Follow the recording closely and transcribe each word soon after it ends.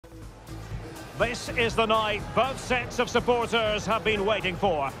This is the night both sets of supporters have been waiting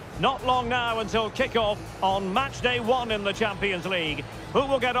for. Not long now until kick-off on match day 1 in the Champions League. Who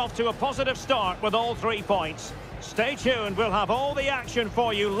will get off to a positive start with all 3 points? Stay tuned, we'll have all the action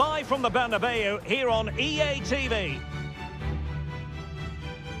for you live from the Bernabeu here on EA TV.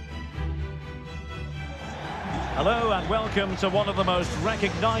 Hello and welcome to one of the most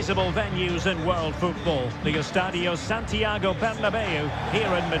recognisable venues in world football, the Estadio Santiago Bernabeu here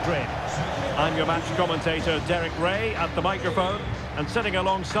in Madrid. I'm your match commentator Derek Ray at the microphone, and sitting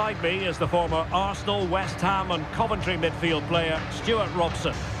alongside me is the former Arsenal, West Ham and Coventry midfield player Stuart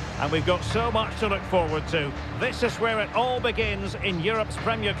Robson. And we've got so much to look forward to. This is where it all begins in Europe's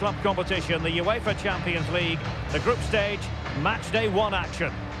Premier Club competition, the UEFA Champions League, the group stage, match day 1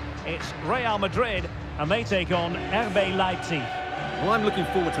 action. It's Real Madrid and they take on RB Leipzig. Well, I'm looking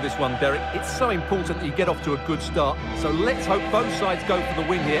forward to this one, Derek. It's so important that you get off to a good start. So let's hope both sides go for the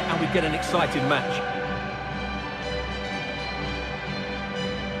win here and we get an exciting match.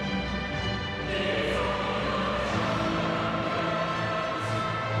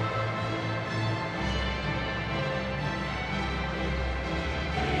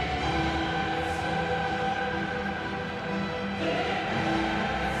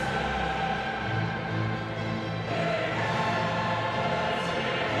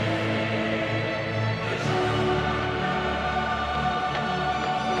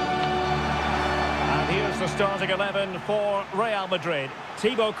 The starting 11 for Real Madrid.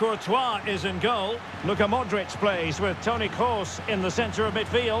 Thibaut Courtois is in goal. Luka Modric plays with Toni Kroos in the centre of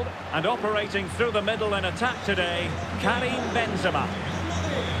midfield. And operating through the middle in attack today, Karim Benzema.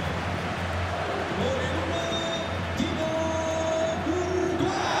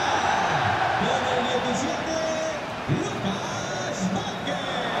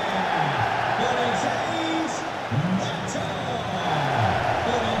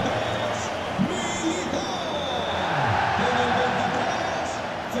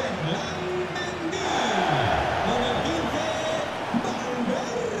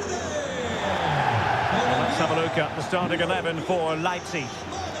 Let's have a look at the starting 11 for Leipzig.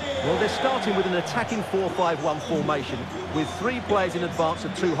 Well, they're starting with an attacking 4-5-1 formation with 3 players in advance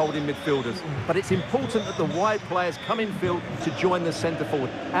of 2 holding midfielders. But it's important that the wide players come in field to join the centre forward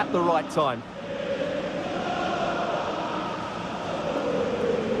at the right time.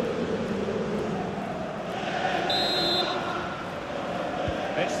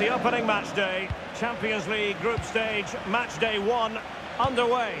 It's the opening match day. Champions League group stage, match day 1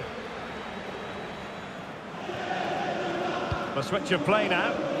 underway. The switch of play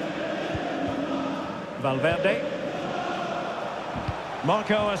now. Valverde.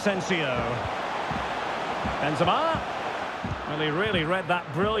 Marco Asensio. Benzema. Well, he really read that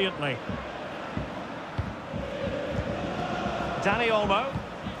brilliantly. Dani Olmo.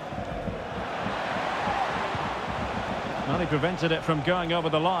 Well, he prevented it from going over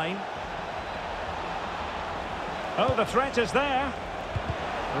the line. Oh, the threat is there.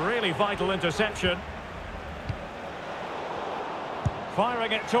 A really vital interception.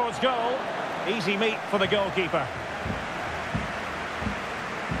 Firing it towards goal. Easy meat for the goalkeeper.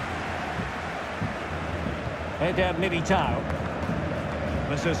 Eder Militao.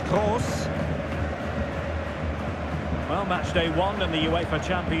 This is Kroos. Well, match day 1 in the UEFA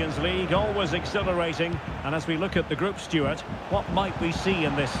Champions League, always exhilarating. And as we look at the group, Stuart, what might we see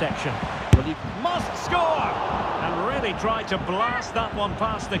in this section? Well, he must score! And really tried to blast that one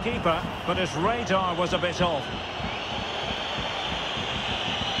past the keeper, but his radar was a bit off.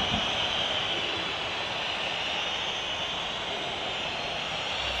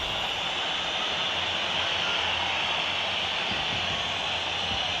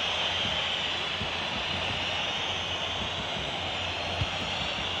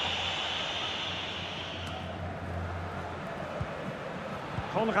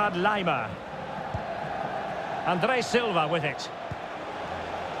 Konrad Laimer. Andre Silva with it.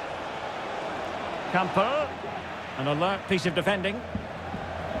 Camper. An alert piece of defending.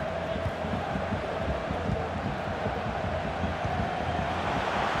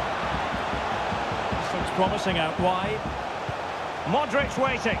 This looks promising out wide. Modric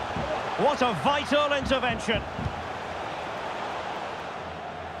waiting. What a vital intervention.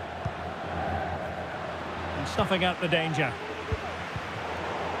 And snuffing out the danger.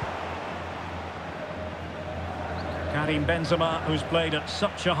 Karim Benzema, who's played at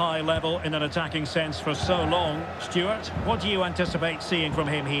such a high level in an attacking sense for so long. Stuart, what do you anticipate seeing from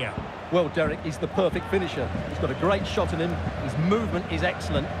him here? Well, Derek, he's the perfect finisher. He's got a great shot in him, his movement is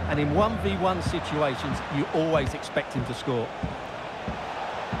excellent, and in 1v1 situations, you always expect him to score.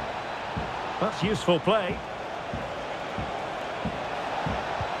 That's useful play.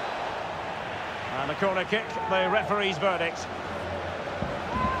 And a corner kick, the referee's verdict.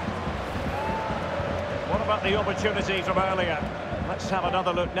 What about the opportunity from earlier? Let's have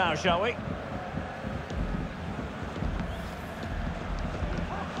another look now, shall we?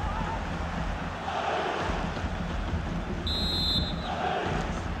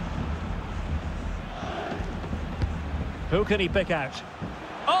 Who can he pick out?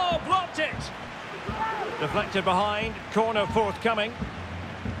 Oh, blocked it! Deflected behind, corner forthcoming.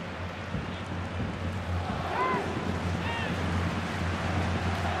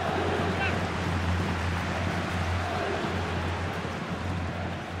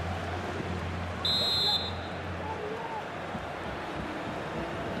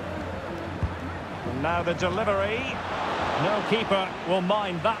 And now the delivery. No keeper will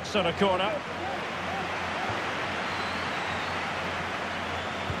mind that sort of corner.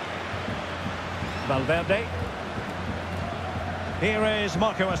 Valverde. Here is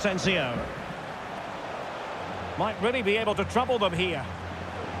Marco Asensio. Might really be able to trouble them here.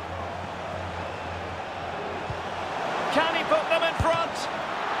 Can he put them in front?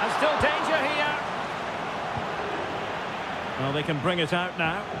 And still danger here. Well, they can bring it out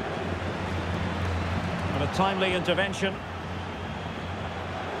now. And a timely intervention.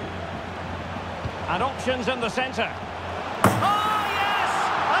 And options in the centre. Oh, yes!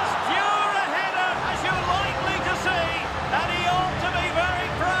 As pure a header as you're likely to see. And he ought to be very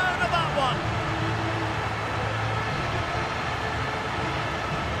proud of that one.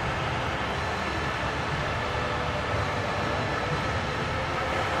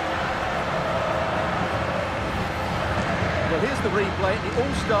 Well, here's the replay. It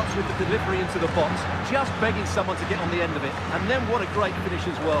all starts with the delivery into the box, just begging someone to get on the end of it. And then what a great finish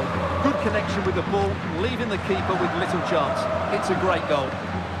as well. Good connection with the ball, leaving the keeper with little chance. It's a great goal.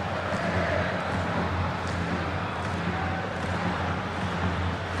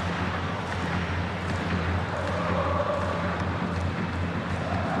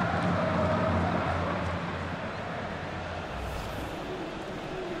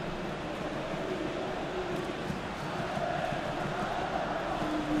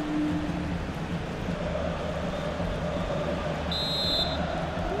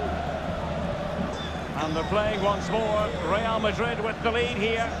 And they're playing once more. Real Madrid with the lead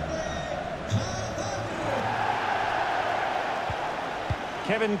here.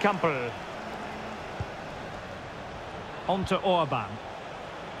 Kevin Campbell. On to Orban.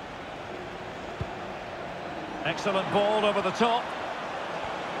 Excellent ball over the top.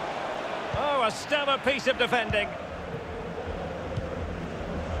 Oh, a stellar piece of defending.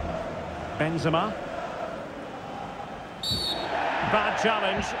 Benzema. Bad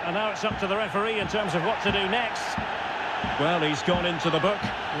challenge, and now it's up to the referee in terms of what to do next. Well, he's gone into the book.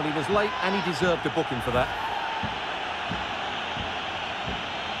 Well, he was late and he deserved a booking for that.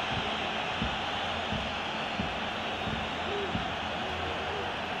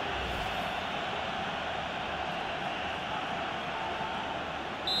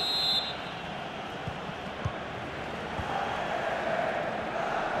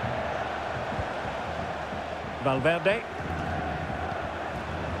 Valverde.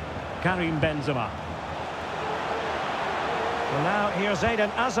 Karim Benzema. Well, now here's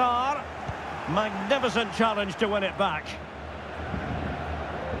Eden Hazard. Magnificent challenge to win it back.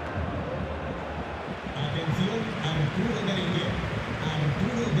 Atención, Arturo Berenguer.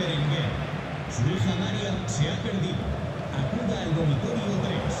 Arturo Berenguer. Su hija María se ha perdido. Acuda al dormitorio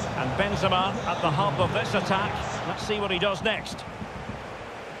 3. And Benzema at the hub of this attack. Let's see what he does next.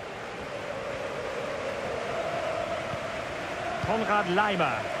 Konrad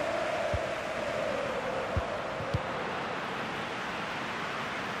Laimer.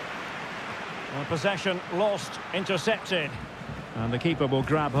 Well, possession lost, intercepted. And the keeper will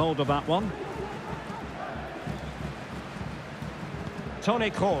grab hold of that one.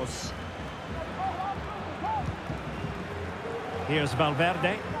 Toni Kroos. Here's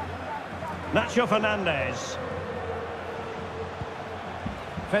Valverde. Nacho Fernandez.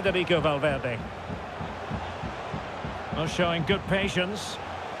 Federico Valverde. Well, showing good patience.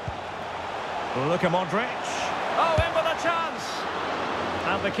 Luka Modric. Oh, in with a chance!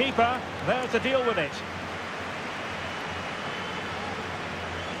 And the keeper there to deal with it.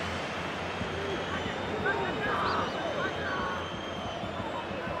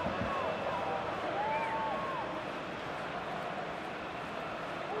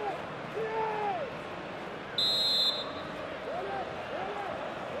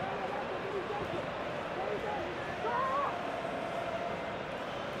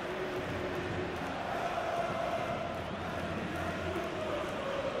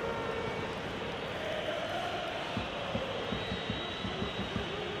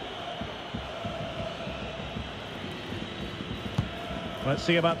 Let's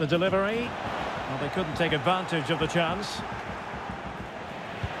see about the delivery. Well, they couldn't take advantage of the chance.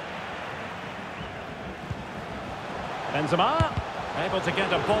 Benzema, able to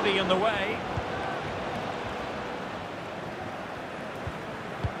get a body in the way.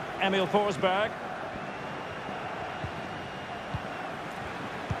 Emil Forsberg.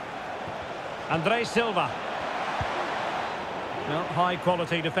 Andre Silva. Well, high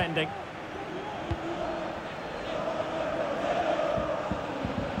quality defending.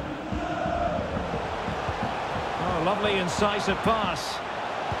 Oh, lovely incisive pass.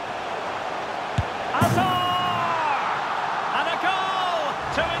 And a goal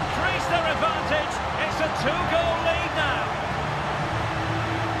to increase their advantage. It's a 2-goal lead now.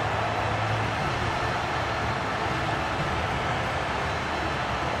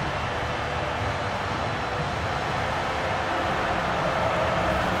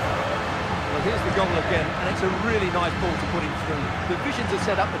 Here's the goal again, and it's a really nice ball to put him through. The vision to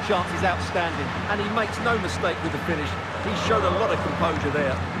set up the chance is outstanding, and he makes no mistake with the finish. He showed a lot of composure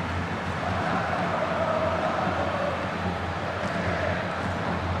there.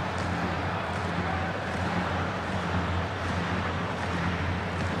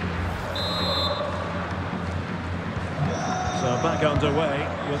 So back underway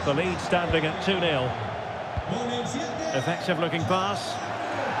with the lead standing at 2-0. Effective looking pass.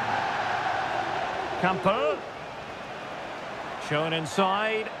 Camper, shown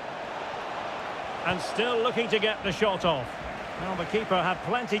inside, and still looking to get the shot off. Well, the keeper had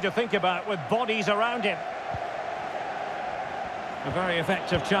plenty to think about with bodies around him. A very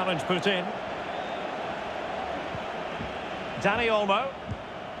effective challenge put in. Dani Olmo,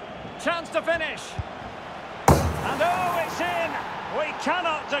 chance to finish. And oh, it's in! We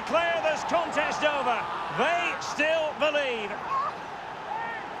cannot declare this contest over. They still believe.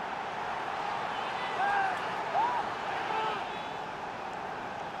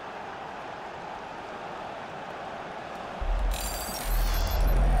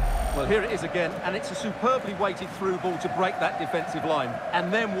 Well, here it is again, and it's a superbly weighted through ball to break that defensive line.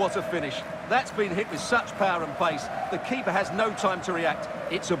 And then what a finish. That's been hit with such power and pace. The keeper has no time to react.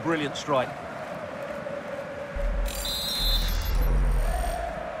 It's a brilliant strike.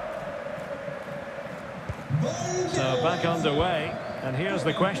 So back underway, and here's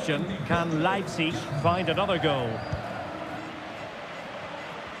the question, can Leipzig find another goal?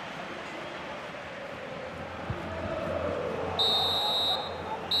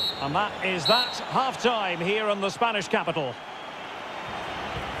 And that is half-time here in the Spanish capital.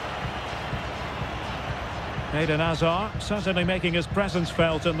 Eden Hazard certainly making his presence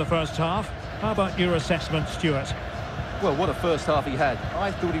felt in the first half. How about your assessment, Stuart? Well, what a first half he had.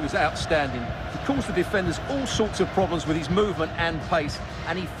 I thought he was outstanding. He caused the defenders all sorts of problems with his movement and pace,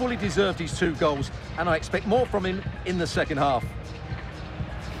 and he fully deserved his 2 goals, and I expect more from him in the second half.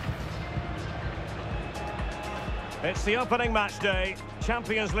 It's the opening match day.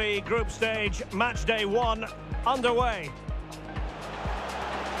 Champions League group stage, match day 1, underway.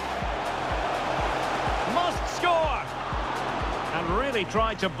 Must score! And really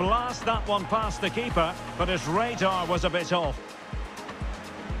tried to blast that one past the keeper, but his radar was a bit off.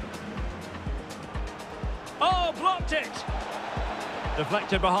 Oh, blocked it!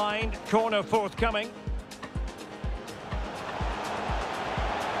 Deflected behind, corner forthcoming.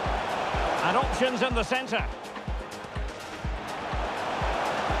 And options in the centre.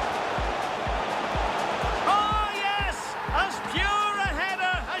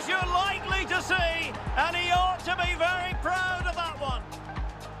 And he ought to be very proud of that one.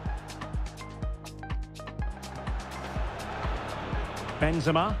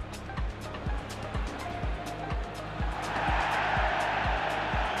 Benzema.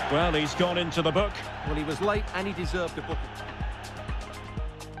 Well, he's gone into the book. Well, he was late and he deserved a book.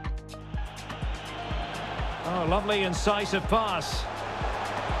 Oh, lovely incisive pass.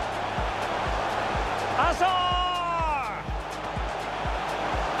 Hazard!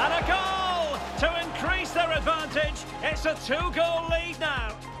 And a goal! To increase their advantage, it's a 2-goal lead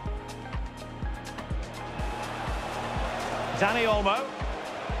now. Dani Olmo,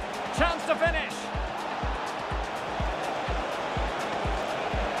 chance to finish.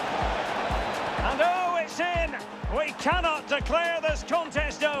 And oh, it's in! We cannot declare this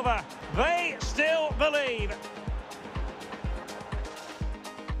contest over. They still believe.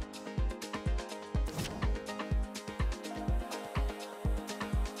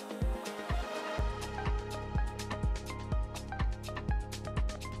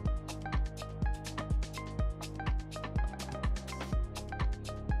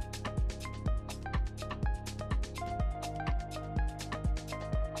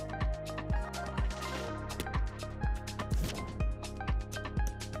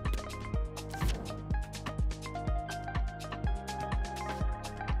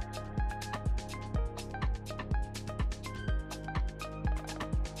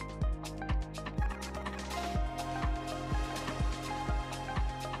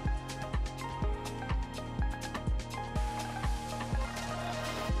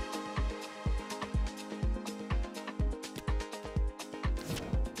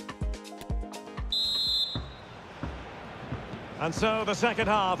 And so the second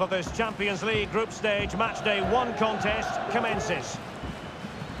half of this Champions League group stage matchday 1 contest commences.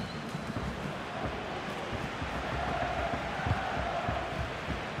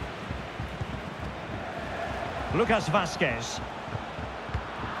 Lucas Vazquez.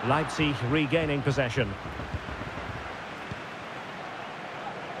 Leipzig regaining possession.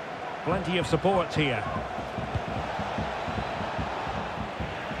 Plenty of support here.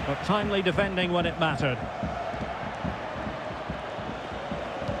 But timely defending when it mattered.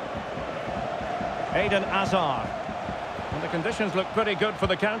 Eden Hazard. And the conditions look pretty good for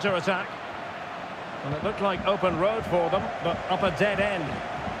the counter-attack. And it looked like open road for them, but up a dead end.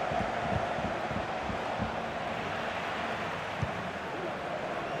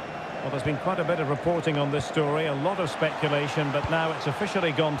 Well, there's been quite a bit of reporting on this story, a lot of speculation, but now it's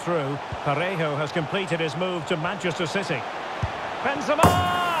officially gone through. Parejo has completed his move to Manchester City. Benzema!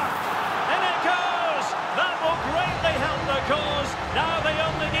 In it goes! That will greatly help the cause. Now they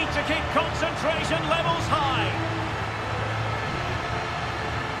only need to keep concentration levels high.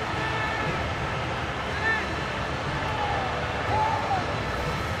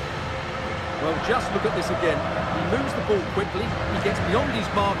 Well, just look at this again. He moves the ball quickly, he gets beyond his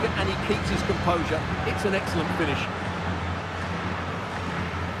marker and he keeps his composure. It's an excellent finish.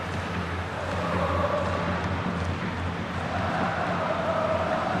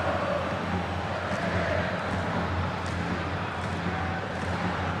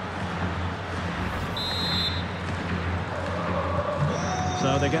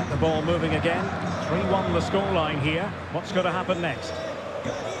 So they get the ball moving again. 3-1 the scoreline here. What's going to happen next?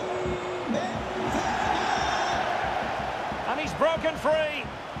 And he's broken free.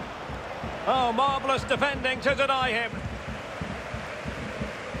 Oh, marvellous defending to deny him.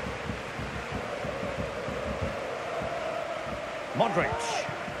 Modric.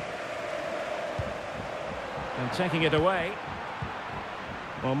 And taking it away.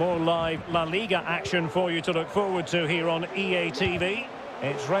 Well, more live La Liga action for you to look forward to here on EA TV.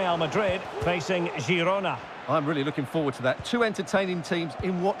 It's Real Madrid facing Girona. I'm really looking forward to that. Two entertaining teams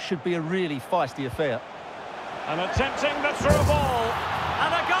in what should be a really feisty affair. And attempting the through ball.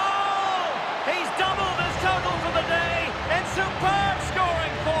 And a goal! He's doubled his total for the day in superb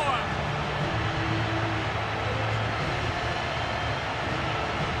scoring form.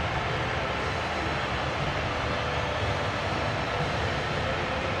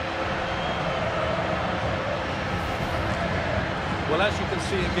 Well, as you can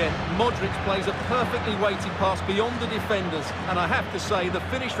see again, Modric plays a perfectly weighted pass beyond the defenders. And I have to say, the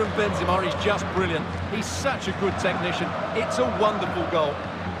finish from Benzema is just brilliant. He's such a good technician. It's a wonderful goal.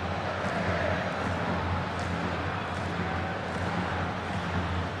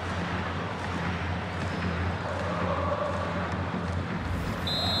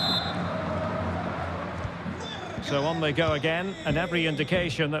 So on they go again, and every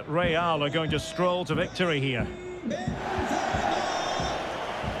indication that Real are going to stroll to victory here.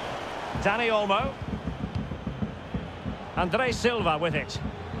 Dani Olmo. Andre Silva with it.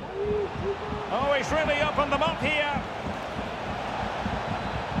 Oh, he's really opened them up here.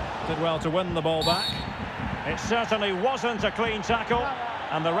 Did well to win the ball back. It certainly wasn't a clean tackle,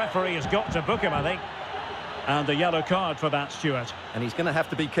 and the referee has got to book him, I think. And the yellow card for that, Stuart. And he's going to have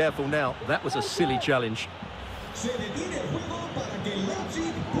to be careful now. That was a silly challenge.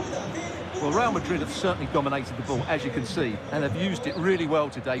 Well, Real Madrid have certainly dominated the ball, as you can see, and have used it really well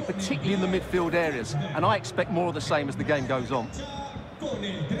today, particularly in the midfield areas. And I expect more of the same as the game goes on.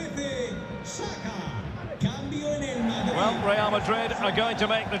 Well, Real Madrid are going to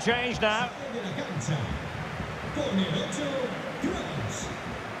make the change now.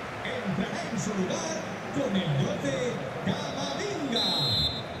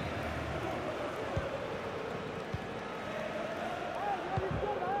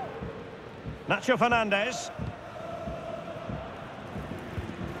 Nacho Fernandez.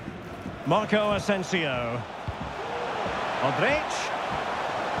 Marco Asensio. Modric.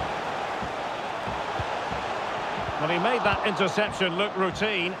 Well, he made that interception look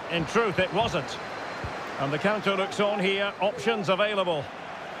routine. In truth, it wasn't. And the counter looks on here. Options available.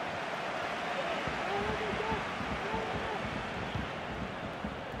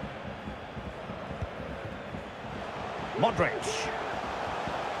 Modric.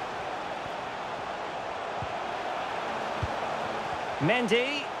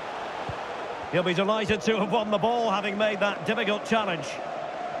 Mendy. He'll be delighted to have won the ball, having made that difficult challenge.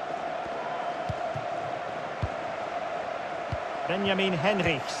 Benjamin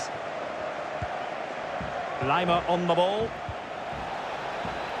Henrichs. Lima on the ball.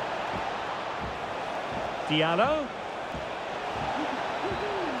 Diallo.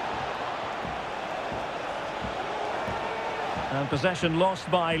 And possession lost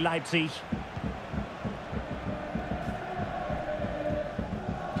by Leipzig.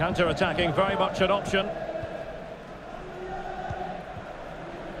 Counter-attacking, very much an option.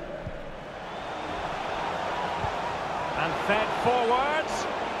 And fed forwards.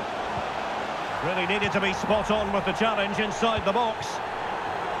 Really needed to be spot on with the challenge inside the box.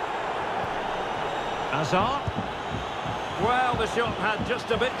 Hazard. Well, the shot had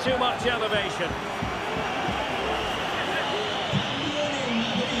just a bit too much elevation.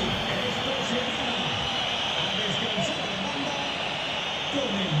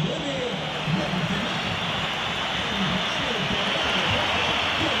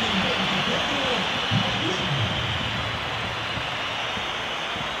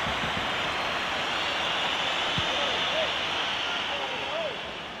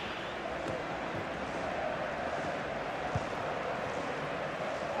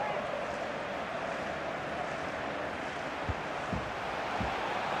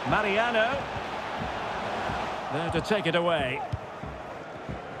 Mariano. There to take it away.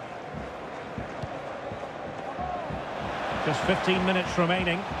 Just 15 minutes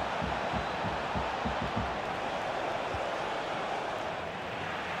remaining.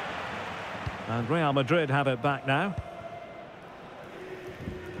 And Real Madrid have it back now.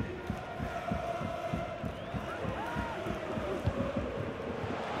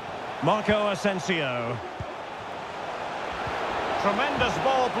 Marco Asensio. Tremendous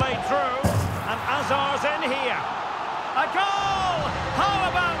ball played through, and Hazard's in here. A goal! How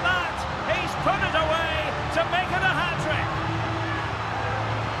about that? He's put it away to make it a hat-trick.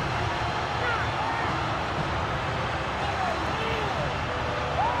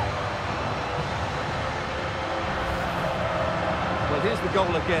 Well, here's the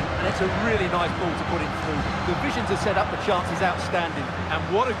goal again, and it's a really nice ball to put it through. The vision to set up the chance is outstanding, and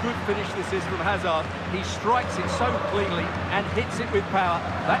what a good finish this is from Hazard. He strikes it so cleanly and hits it with power.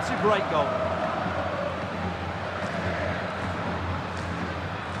 That's a great goal.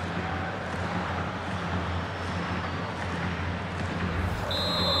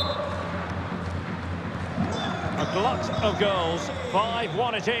 A glut of goals.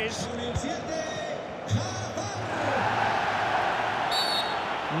 5-1 it is.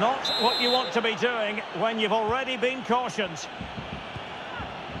 Not what you want to be doing when you've already been cautioned.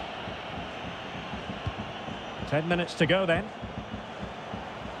 10 minutes to go then.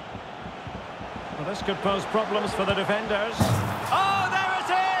 Well, this could pose problems for the defenders. Oh, there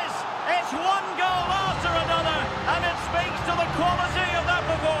it is! It's one goal after another, and it speaks to the quality of that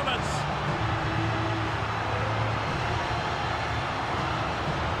performance.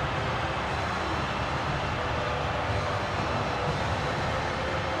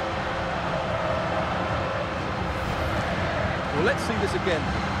 Well, let's see this again.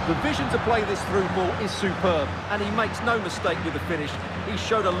 The vision to play this through ball is superb, and he makes no mistake with the finish. He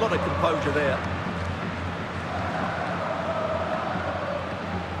showed a lot of composure there.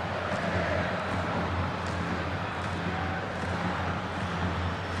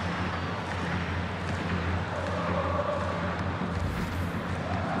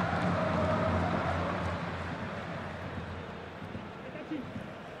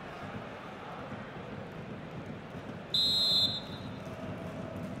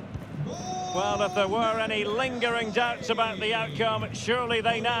 Well, if there were any lingering doubts about the outcome, surely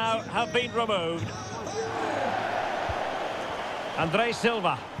they now have been removed. Andre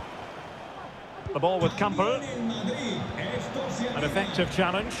Silva. The ball with Campbell. An effective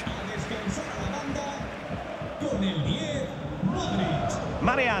challenge.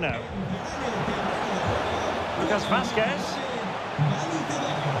 Mariano. Lucas Vasquez.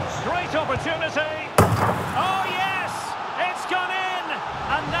 Great opportunity. Oh, yes! It's gone in!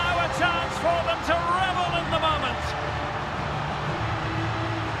 And now a chance for them to revel in the moment.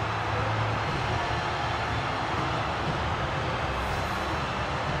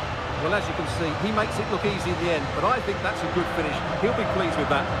 Well, as you can see, he makes it look easy in the end, but I think that's a good finish. He'll be pleased with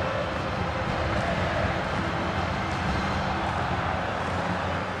that.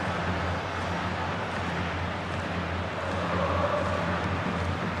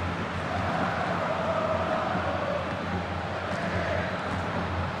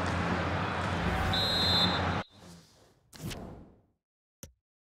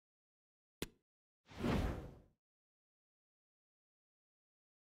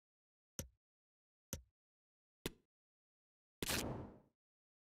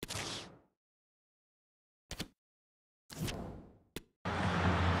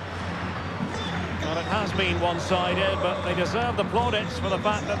 Well, it has been one-sided, but they deserve the plaudits for the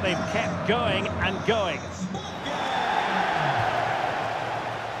fact that they've kept going and going.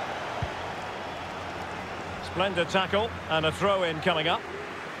 Splendid tackle and a throw-in coming up.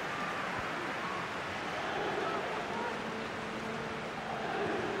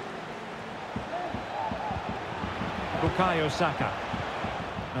 Bukayo Saka.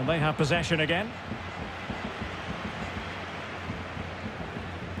 And they have possession again.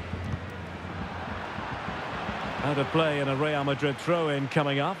 Out of play and a Real Madrid throw-in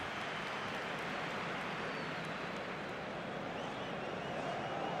coming up.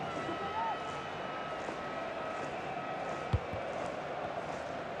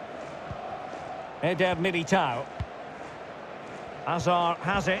 Eder Militao. Hazard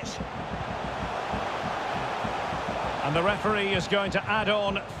has it. And the referee is going to add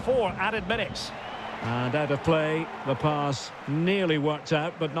on 4 added minutes. And out of play, the pass nearly worked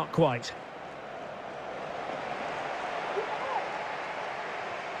out, but not quite.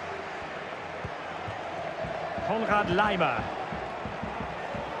 Konrad Laimer.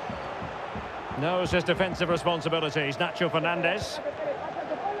 Knows his defensive responsibilities, Nacho Fernandez.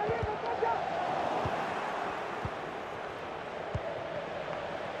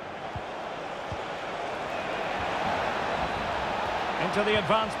 Into the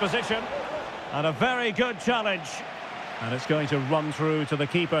advanced position. And a very good challenge. And it's going to run through to the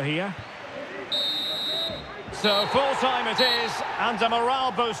keeper here. So full-time it is, and a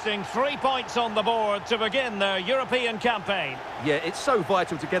morale-boosting 3 points on the board to begin their European campaign. Yeah, it's so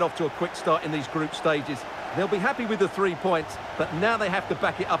vital to get off to a quick start in these group stages. They'll be happy with the 3 points, but now they have to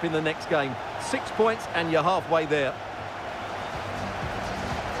back it up in the next game. 6 points and you're halfway there.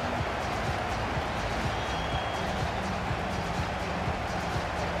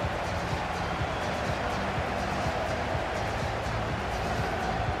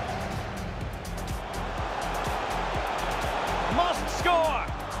 Must score!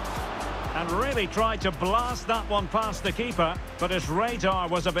 And really tried to blast that one past the keeper, but his radar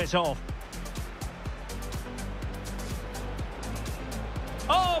was a bit off.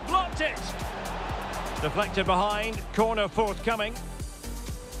 Oh, blocked it! Deflected behind, corner forthcoming.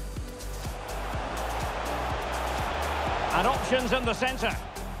 And options in the centre.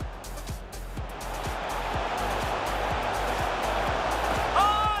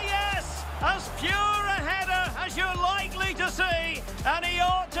 Oh, yes! As pure a header as you're likely to see, and he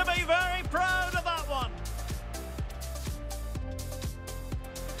ought to be very proud of that one.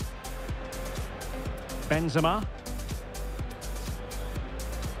 Benzema.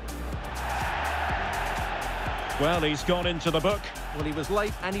 Well, he's gone into the book. Well, he was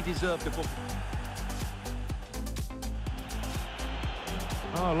late and he deserved a book.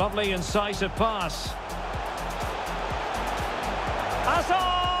 Oh, lovely incisive pass.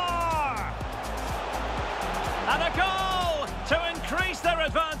 Hazard! And a goal to increase their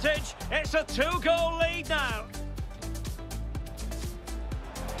advantage. It's a 2-goal lead now.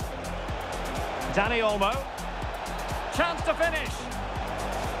 Dani Olmo. Chance to finish.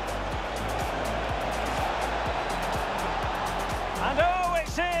 And oh,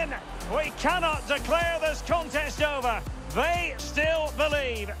 it's in! We cannot declare this contest over. They still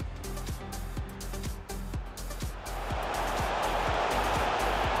believe.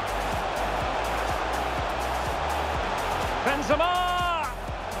 Benzema!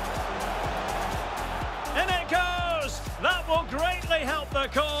 In it goes! That will greatly help the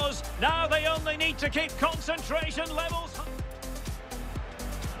cause. Now they only need to keep concentration levels high.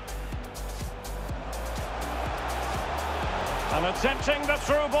 And attempting the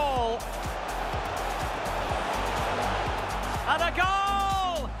through ball. And a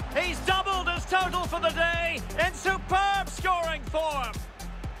goal! He's doubled his total for the day in superb scoring form.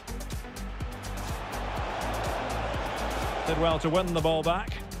 Did well to win the ball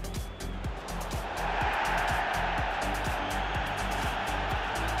back.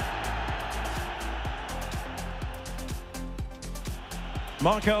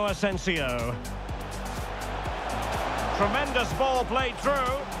 Marco Asensio. Tremendous ball played through.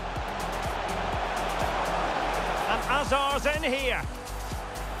 And Hazard's in here.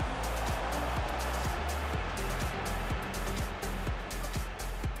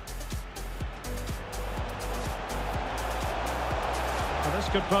 Well, this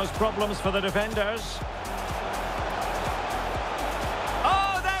could pose problems for the defenders.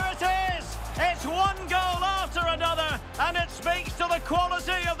 Oh, there it is! It's one goal after another, and it speaks to the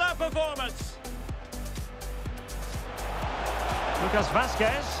quality of their performance. Lucas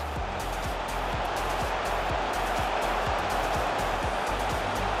Vazquez.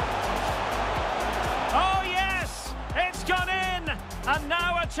 Oh, yes! It's gone in! And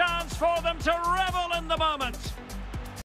now a chance for them to revel in the moment.